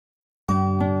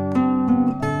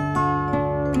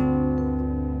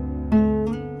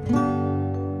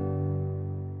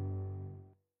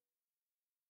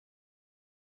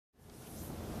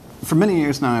For many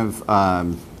years now,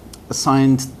 I've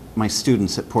assigned my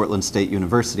students at Portland State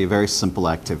University a very simple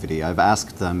activity. I've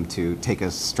asked them to take a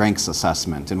strengths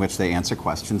assessment in which they answer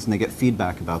questions and they get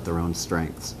feedback about their own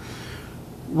strengths.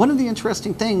 One of the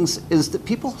interesting things is that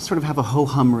people sort of have a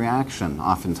ho-hum reaction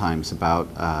oftentimes about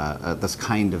this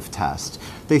kind of test.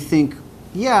 They think,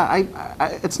 yeah,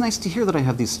 it's nice to hear that I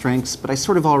have these strengths, but I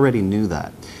sort of already knew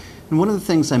that. And one of the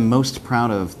things I'm most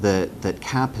proud of that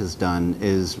CAP has done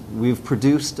is we've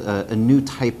produced a new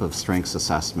type of strengths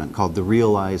assessment called the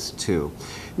Realise2.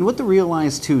 And what the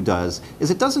Realise2 does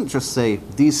is it doesn't just say,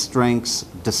 these strengths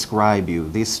describe you,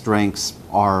 these strengths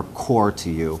are core to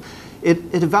you.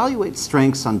 It evaluates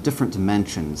strengths on different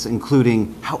dimensions,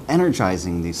 including how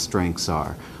energizing these strengths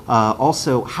are.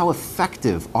 Also, how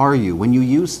effective are you when you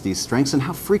use these strengths, and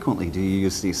how frequently do you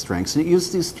use these strengths? And it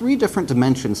uses these three different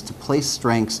dimensions to place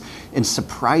strengths in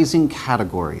surprising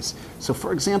categories. So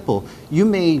for example, you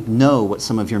may know what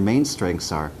some of your main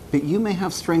strengths are, but you may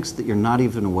have strengths that you're not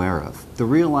even aware of. The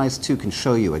Realise2 can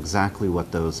show you exactly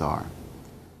what those are.